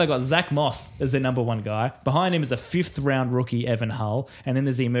 and now they've got Zach Moss as their number 1 guy. Behind him is a 5th-round rookie, Evan Hull, and then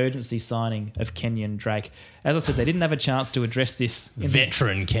there's the emergency signing of Kenyon Drake. As I said, they didn't have a chance to address this.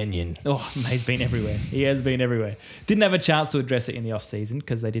 Veteran Kenyon. Oh, he's been everywhere. He has been everywhere. Didn't have a chance to address it in the offseason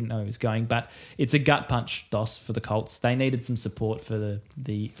because they didn't know he was going, but it's a gut punch, Dos, for the Colts. They needed some support for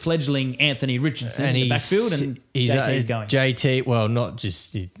the fledgling Anthony Richardson in the backfield, and JT's going. JT, well, not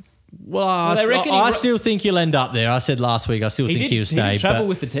just... I still think he'll end up there. I said last week I still think he'll stay. He did travel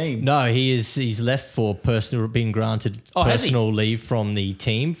with the team. No, he's left for being granted personal leave from the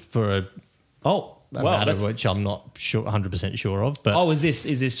team for a matter which I'm not 100% sure of. But is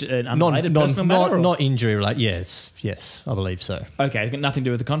this an unrelated personal matter? Not injury related. Yes, I believe so. Okay, got nothing to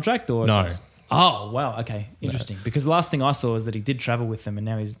do with the contract, or no? Oh wow, okay, interesting. No. Because the last thing I saw is that he did travel with them, and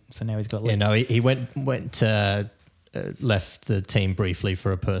now he's got leave. Yeah, no, he went left the team briefly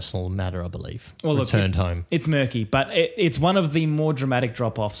for a personal matter, I believe. Well, returned home. It's murky, but it's one of the more dramatic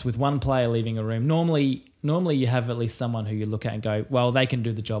drop-offs with one player leaving a room. Normally you have at least someone who you look at and go, well, they can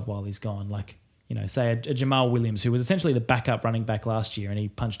do the job while he's gone. Like, say a Jamal Williams, who was essentially the backup running back last year, and he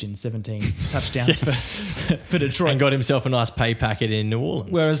punched in 17 touchdowns for Detroit. And got himself a nice pay packet in New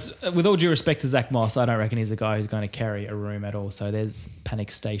Orleans. Whereas, with all due respect to Zach Moss, I don't reckon he's a guy who's going to carry a room at all. So there's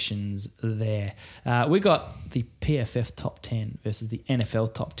panic stations there. We got the PFF top 10 versus the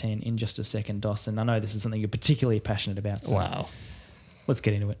NFL top 10 in just a second, Dawson. I know this is something you're particularly passionate about. So wow. Let's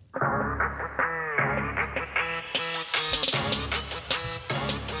get into it.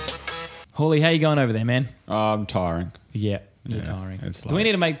 Hawley, how you going over there, man? I'm tiring. Yeah, you're tiring. It's Do we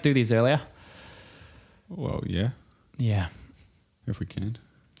need to do these earlier? Well, yeah. Yeah. If we can.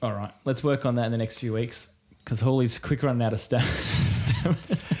 All right. Let's work on that in the next few weeks because Hawley's quick running out of stamina.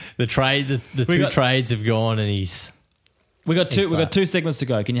 The two trades have gone and he's... We got two segments to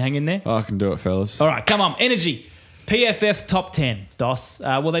go. Can you hang in there? Oh, I can do it, fellas. All right, come on. Energy. PFF top 10, DOS.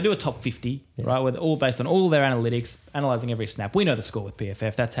 Well, they do a top 50, right? With all based on all their analytics, analysing every snap. We know the score with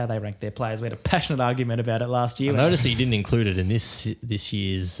PFF. That's how they rank their players. We had a passionate argument about it last year. I noticed that you didn't include it in this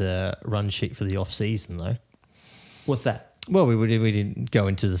year's run sheet for the off-season, though. What's that? Well, we didn't go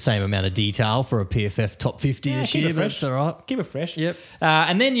into the same amount of detail for a PFF top 50 this year, but it's all right. Keep it fresh. Yep.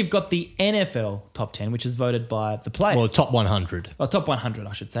 And then you've got the NFL top 10, which is voted by the players. Well, top 100. Oh, top 100,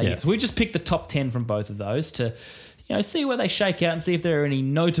 I should say. Yeah. So we just picked the top 10 from both of those to... see where they shake out and see if there are any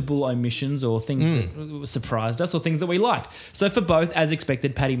notable omissions or things that surprised us or things that we liked. So for both, as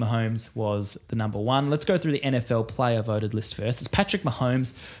expected, Patty Mahomes was the number one. Let's go through the NFL player voted list first. It's Patrick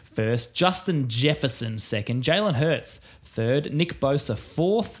Mahomes first, Justin Jefferson second, Jalen Hurts third, Nick Bosa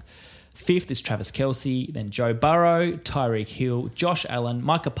fourth, fifth is Travis Kelce, then Joe Burrow, Tyreek Hill, Josh Allen,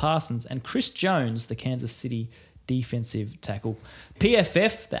 Micah Parsons, and Chris Jones, the Kansas City defensive tackle.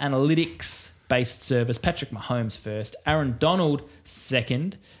 PFF, the analytics-based service, Patrick Mahomes first, Aaron Donald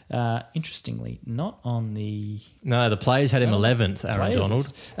second. Interestingly, not on the... No, the players had him 11th, Aaron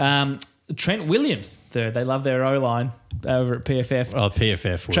Donald. Trent Williams third. They love their O-line over at PFF. Oh,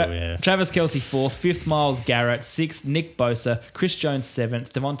 PFF will, yeah. Travis Kelce fourth, fifth Myles Garrett, sixth Nick Bosa, Chris Jones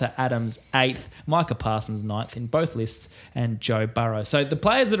seventh, Devonta Adams eighth, Micah Parsons ninth in both lists, and Joe Burrow. So the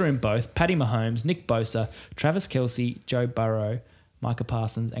players that are in both, Patty Mahomes, Nick Bosa, Travis Kelce, Joe Burrow, Micah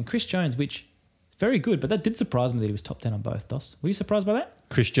Parsons, and Chris Jones, which is very good, but that did surprise me that he was top 10 on both, Dos. Were you surprised by that?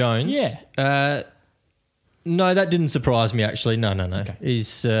 Chris Jones? Yeah. No, that didn't surprise me, actually. No. Okay.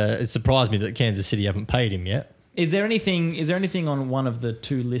 It surprised me that Kansas City haven't paid him yet. Is there anything on one of the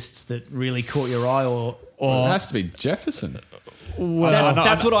two lists that really caught your eye, or it has to be Jefferson? Well,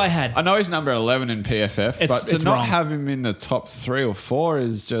 that's what I had. I know he's number 11 in PFF, but to not have him in the top 3 or 4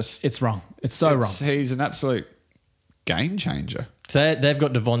 is just... It's wrong. It's so wrong. He's an absolute game changer. So they've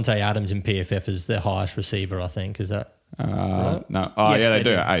got Devontae Adams in PFF as their highest receiver, I think. Is that... right? No. Oh, yes, they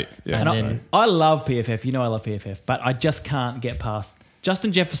do. 8. Yeah, and I love PFF. You know I love PFF, but I just can't get past...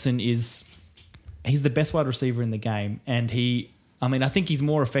 Justin Jefferson he's the best wide receiver in the game, and I think he's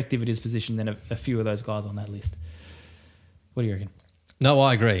more effective at his position than a few of those guys on that list. What do you reckon? No,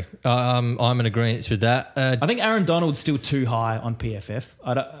 I agree. I'm in agreement with that. I think Aaron Donald's still too high on PFF.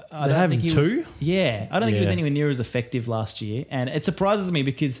 I don't have think him too? Yeah. I don't think he was anywhere near as effective last year. And it surprises me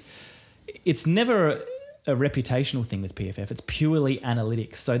because it's never a reputational thing with PFF. It's purely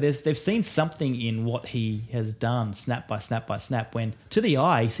analytics. So they've seen something in what he has done snap by snap by snap when, to the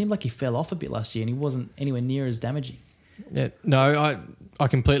eye, he seemed like he fell off a bit last year and he wasn't anywhere near as damaging. Yeah, no, I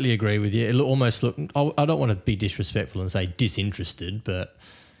completely agree with you. It almost looked... I don't want to be disrespectful and say disinterested, but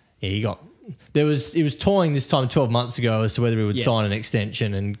yeah, he was toying this time 12 months ago as to whether he would sign an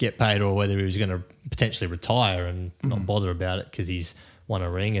extension and get paid or whether he was going to potentially retire and not bother about it because he's won a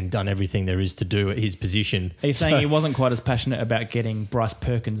ring and done everything there is to do at his position. Are you saying he wasn't quite as passionate about getting Bryce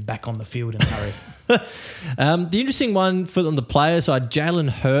Perkins back on the field in a hurry? The interesting one on the player side, Jalen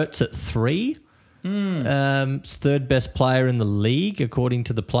Hurts at 3. Third best player in the league according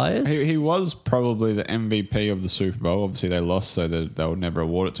to the players. He was probably the MVP of the Super Bowl. Obviously they lost, so they would never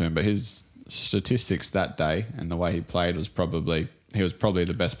award it to him, but his statistics that day and the way he played was probably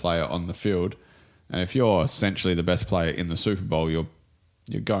the best player on the field. And if you're essentially the best player in the Super Bowl, you're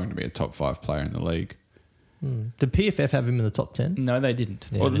going to be a top 5 player in the league. Did PFF have him in the top 10? No, they didn't.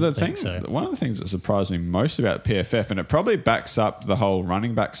 Yeah, well, one of the things that surprised me most about PFF, and it probably backs up the whole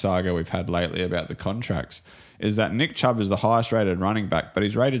running back saga we've had lately about the contracts, is that Nick Chubb is the highest rated running back, but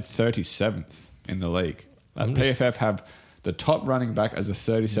he's rated 37th in the league. PFF have the top running back as the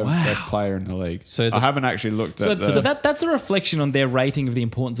 37th best player in the league. So I haven't actually looked at So that's a reflection on their rating of the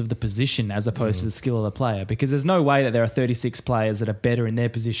importance of the position as opposed to the skill of the player, because there's no way that there are 36 players that are better in their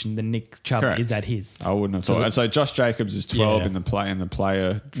position than Nick Chubb is at his. I wouldn't have thought. And so Josh Jacobs is 12 in the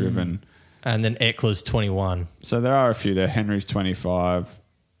player-driven. And then Eckler's 21. So there are a few there. Henry's 25.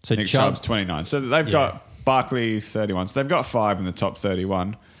 So Nick Chubb's 29. So they've got Barkley 31. So they've got 5 in the top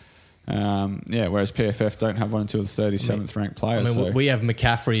 31. Whereas PFF don't have one until the 37th ranked player. We have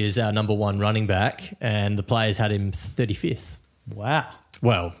McCaffrey as our number 1 running back, and the players had him 35th. Wow.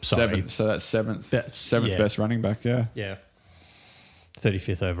 Well, sorry. So that's seventh best running back, Yeah.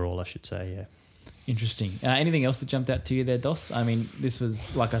 35th overall, I should say, yeah. Interesting. Anything else that jumped out to you there, Dos? I mean, this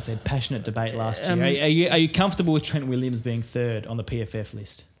was, like I said, passionate debate last year. Are you comfortable with Trent Williams being 3rd on the PFF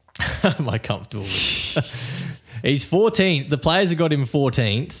list? Am I comfortable with He's 14th. The players have got him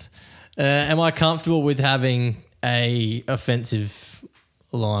 14th. Am I comfortable with having a offensive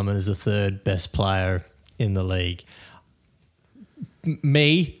lineman as the 3rd best player in the league?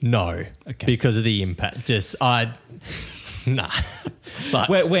 Me, no. Okay. Because of the impact. Nah.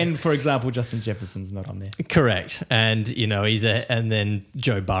 But when, for example, Justin Jefferson's not on there. Correct. And, and then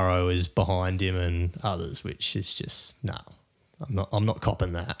Joe Burrow is behind him and others, which is just, I'm not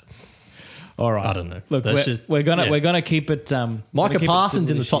copping that. All right. I don't know. Look, we're gonna keep it. Micah Parsons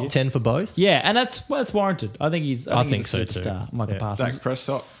in the top 10 for both. Yeah, and that's warranted. I think he's. I think he's a superstar. Too. Micah Parsons.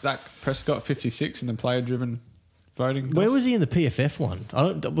 Dak Prescott 56 in the player-driven voting. Where was he in the PFF one?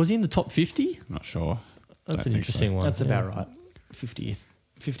 Was he in the top 50? I'm not sure. That's an interesting one. That's about right.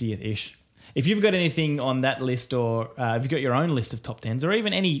 50th-ish. If you've got anything on that list, or if you've got your own list of top 10s, or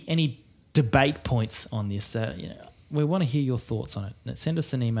even any debate points on this, we want to hear your thoughts on it. Send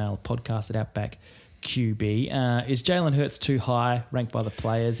us an email, podcast@outbackqb. Is Jalen Hurts too high, ranked by the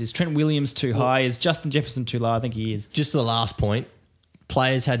players? Is Trent Williams too high? Is Justin Jefferson too low? I think he is. Just the last point.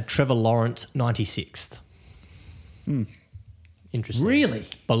 Players had Trevor Lawrence 96th. Interesting. Really?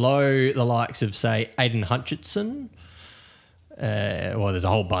 Below the likes of, say, Aiden Hutchinson. There's a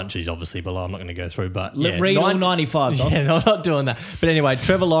whole bunch he's obviously below. I'm not going to go through, but read all 95. Yeah, no, I'm not doing that. But anyway,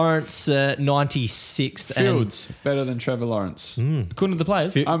 Trevor Lawrence 96th. Fields better than Trevor Lawrence. According to the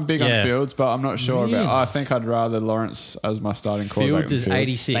players, I'm big on Fields, but I'm not sure about. I think I'd rather Lawrence as my starting quarterback. Fields is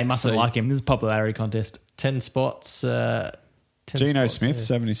 86. They mustn't like him. This is a popularity contest. 10 spots. 10 Geno spots, Smith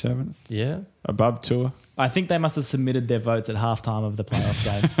 77th. Yeah, above Tua. I think they must have submitted their votes at halftime of the playoff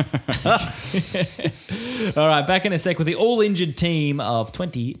game. All right, back in a sec with the all-injured team of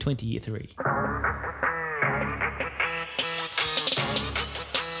 2023.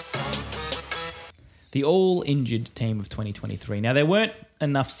 The all-injured team of 2023. Now, there weren't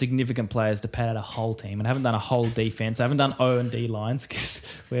enough significant players to pad out a whole team, and I haven't done a whole defense. I haven't done O&D lines because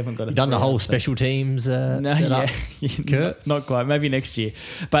we haven't got. Done the whole special teams set up. Kurt? Not quite. Maybe next year.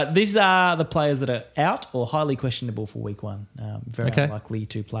 But these are the players that are out or highly questionable for week 1. Very unlikely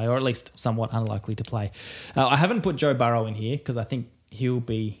to play, or at least somewhat unlikely to play. I haven't put Joe Burrow in here because I think he'll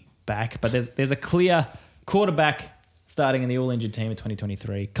be back. But there's a clear quarterback starting in the all-injured team of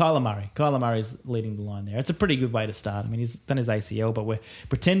 2023. Kyler Murray. Kyler Murray's leading the line there. It's a pretty good way to start. I mean, he's done his ACL, but we're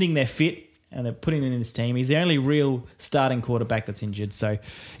pretending they're fit and they're putting him in this team. He's the only real starting quarterback that's injured. So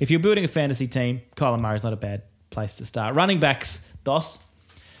if you're building a fantasy team, Kyler Murray's not a bad place to start. Running backs, Dos,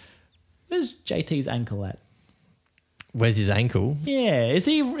 where's JT's ankle at? Where's his ankle? Yeah. Is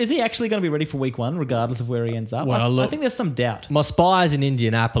he actually going to be ready for week 1, regardless of where he ends up? Well, I think there's some doubt. My spy's in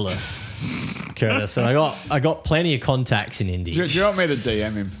Indianapolis, Curtis, and I got plenty of contacts in Indy. Do you want me to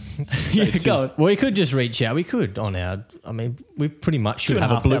DM him? Yeah, go on. Well, we could just reach out. We could on our. I mean, we pretty much should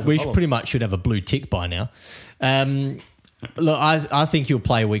have a blue. We pretty much should have a blue tick by now. Look, I think you'll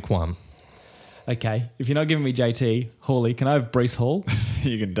play week 1. Okay, if you're not giving me JT, Hawley, can I have Breece Hall?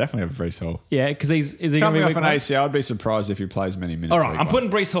 You can definitely have Breece Hall. Yeah, because is he going to be off an ACL? I'd be surprised if he plays many minutes. All right, I'm putting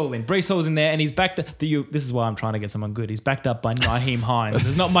Breece Hall in. Breece Hall's in there, and he's backed up. This is why I'm trying to get someone good. He's backed up by Nyheim Hines.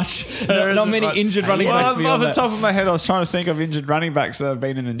 There's not much, not many injured running backs. Off the top of my head, I was trying to think of injured running backs that have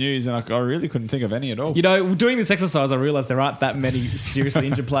been in the news, and I really couldn't think of any at all. Doing this exercise, I realised there aren't that many seriously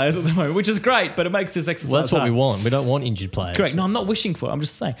injured players at the moment, which is great, but it makes this exercise Well, that's what hard. we want. We don't want injured players. Correct. No, I'm not wishing for it. I'm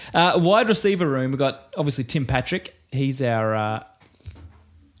just saying. Wide receiver room, we've got obviously Tim Patrick. He's our...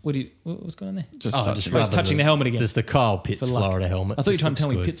 what's going on there? Just touching the helmet again. Just the Kyle Pitts Florida helmet. I thought you were trying to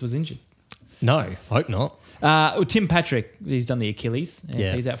tell me Pitts was injured. No, hope not. Tim Patrick, he's done the Achilles. So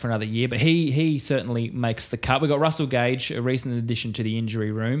he's out for another year, but he certainly makes the cut. We've got Russell Gage, a recent addition to the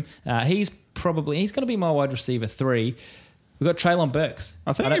injury room. He's going to be my wide receiver 3. We've got Treylon Burks.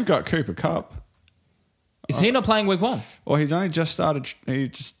 I think you've got Cooper Kupp. Is he not playing week 1? Well, he's only just started. He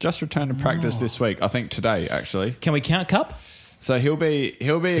just returned to practice this week. I think today, actually. Can we count Kupp? So he'll be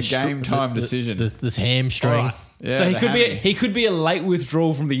a game time decision. This hamstring. Right. Yeah, so he could be a late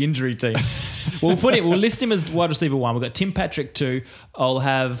withdrawal from the injury team. We'll list him as wide receiver 1. We've got Tim Patrick 2. I'll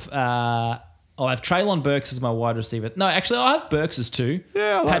have Treylon Burks as my wide receiver. No, actually, I'll have Burks as 2.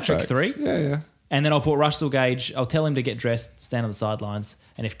 Yeah, I like Patrick Burks. 3. Yeah. And then I'll put Russell Gage. I'll tell him to get dressed, stand on the sidelines.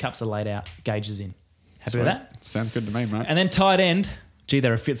 And if Cups are laid out, Gage is in. Happy with that? Sounds good to me, mate. And then tight end. Gee,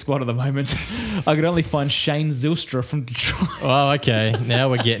 they're a fit squad at the moment. I could only find Shane Zylstra from Detroit. Oh, okay. Now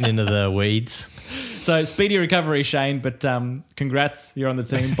we're getting into the weeds. So speedy recovery, Shane. But congrats, you're on the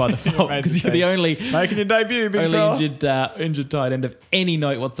team by default because you're the only making your debut, big fella. injured tight end of any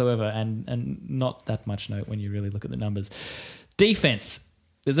note whatsoever, and not that much note when you really look at the numbers. Defense.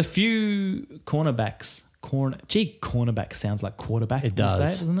 There's a few cornerbacks. Cornerback sounds like quarterback. It does,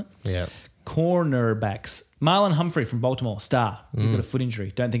 doesn't it? Yeah. Cornerbacks. Marlon Humphrey from Baltimore, star. He's got a foot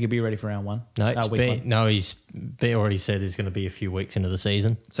injury. Don't think he'll be ready for round one. No, he's already said he's going to be a few weeks into the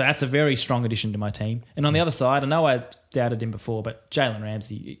season. So that's a very strong addition to my team. And on the other side, I know I doubted him before, but Jalen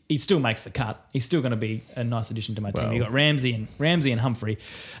Ramsey, he still makes the cut. He's still going to be a nice addition to my team. You got Ramsey and Humphrey.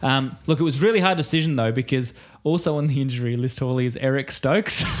 Look, it was a really hard decision though, because also on the injury list, Hawley, is Eric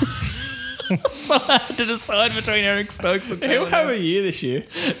Stokes. So I had to decide between Eric Stokes and he'll have a year this year.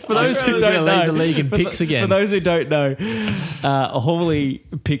 For those who don't know, lead the league in picks again. For those who don't know, Hawley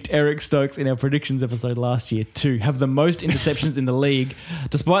picked Eric Stokes in our predictions episode last year to have the most interceptions in the league,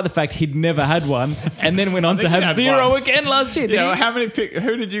 despite the fact he'd never had one, and then went on to have 0 again last year. Yeah,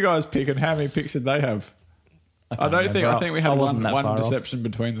 who did you guys pick, and how many picks did they have? I think we had one interception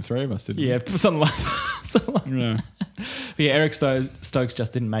between the three of us, didn't we? Yeah, something like that. Yeah. But yeah, Eric Stokes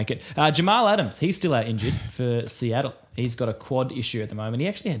just didn't make it. Jamal Adams, he's still out injured for Seattle. He's got a quad issue at the moment. He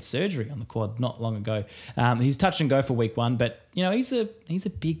actually had surgery on the quad not long ago. He's touch and go for week 1, but you know he's a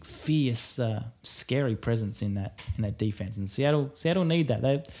big, fierce, scary presence in that defense. And Seattle need that.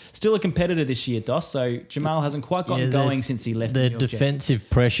 They're still a competitor this year, Dos. So Jamal hasn't quite gotten going since he left. Their defensive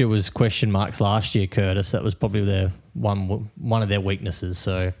pressure was question marks last year, Curtis. That was probably their one of their weaknesses.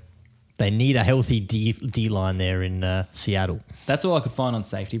 So they need a healthy D line there in Seattle. That's all I could find on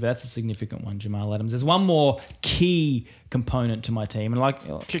safety, but that's a significant one, Jamal Adams. There's one more key component to my team,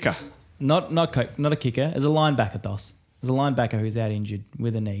 and kicker, not a kicker. There's a linebacker, Dos. There's a linebacker who's out injured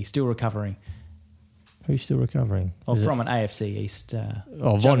with a knee, still recovering. Who's still recovering? From an AFC East.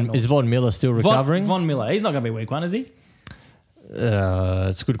 Is Von Miller still recovering? Von Miller. He's not going to be week 1, is he?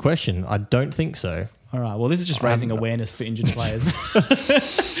 It's a good question. I don't think so. All right. Well, this is just raising awareness for injured players.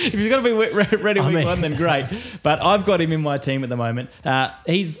 If he's going to be ready week 1, then great. But I've got him in my team at the moment.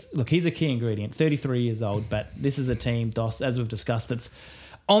 He's a key ingredient. 33 years old, but this is a team, Dos, as we've discussed, that's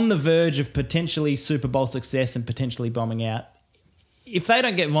on the verge of potentially Super Bowl success and potentially bombing out. If they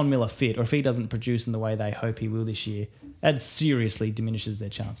don't get Von Miller fit, or if he doesn't produce in the way they hope he will this year, that seriously diminishes their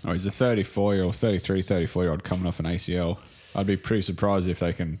chances. Oh, he's a 34-year-old coming off an ACL. I'd be pretty surprised if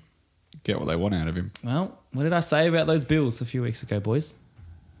they can get what they want out of him. Well, what did I say about those Bills a few weeks ago, boys?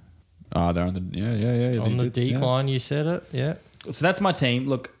 They're on the decline. You said it, yeah. So that's my team.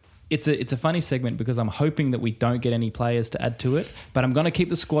 Look, it's a funny segment because I'm hoping that we don't get any players to add to it, but I'm going to keep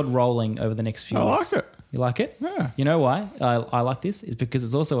the squad rolling over the next few weeks. I like it. You like it? Yeah. You know why I like this? Is because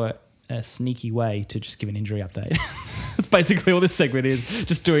it's also a sneaky way to just give an injury update. That's basically all this segment is,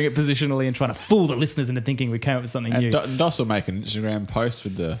 just doing it positionally and trying to fool the listeners into thinking we came up with something new. Dos will make an Instagram post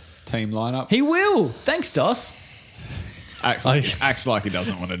with the team lineup. He will. Thanks, Dos. Acts like he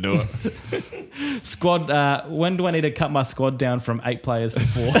doesn't want to do it. Squad. When do I need to cut my squad down from 8 players to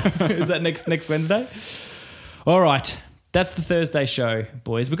 4? Is that next Wednesday? All right. That's the Thursday show,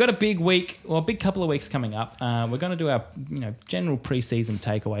 boys. We've got a big week, or a big couple of weeks coming up. We're going to do our, general preseason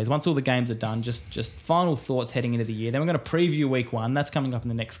takeaways. Once all the games are done, just final thoughts heading into the year. Then we're going to preview week 1. That's coming up in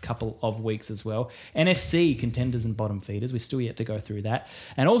the next couple of weeks as well. NFC contenders and bottom feeders. We're still yet to go through that.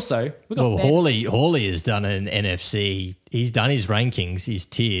 And also, we've got Hawley has done an NFC. He's done his rankings, his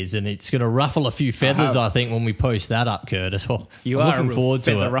tiers, and it's going to ruffle a few feathers, I think, when we post that up, Curtis. You are looking forward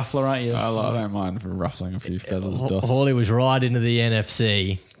to it. Ruffler, aren't you? I don't mind for ruffling a few feathers, Dos. Hawley was right into the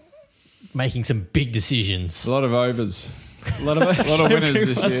NFC, making some big decisions. A lot of overs. A lot of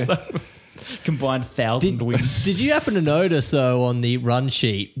winners this year. Combined 1,000 wins. Did you happen to notice, though, on the run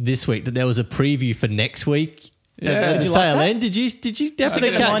sheet this week that there was a preview for next week? Yeah, at the tail end. Did you happen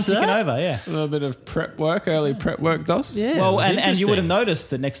to catch that? Over, yeah. A little bit of early prep work, Dos. Yeah. Well, and you would have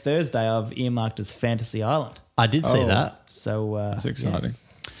noticed that next Thursday I've earmarked as Fantasy Island. I did see that. So that's exciting.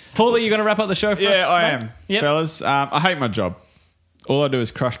 Yeah. Paul, are you going to wrap up the show for us? Yeah, I am, fellas. I hate my job. All I do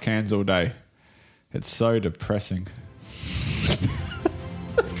is crush cans all day. It's so depressing.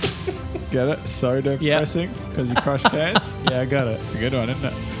 Get it? So depressing because you crush cans. Yeah, I got it. It's a good one, isn't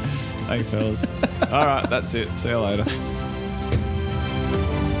it? Thanks, fellas. All right, that's it. See you later.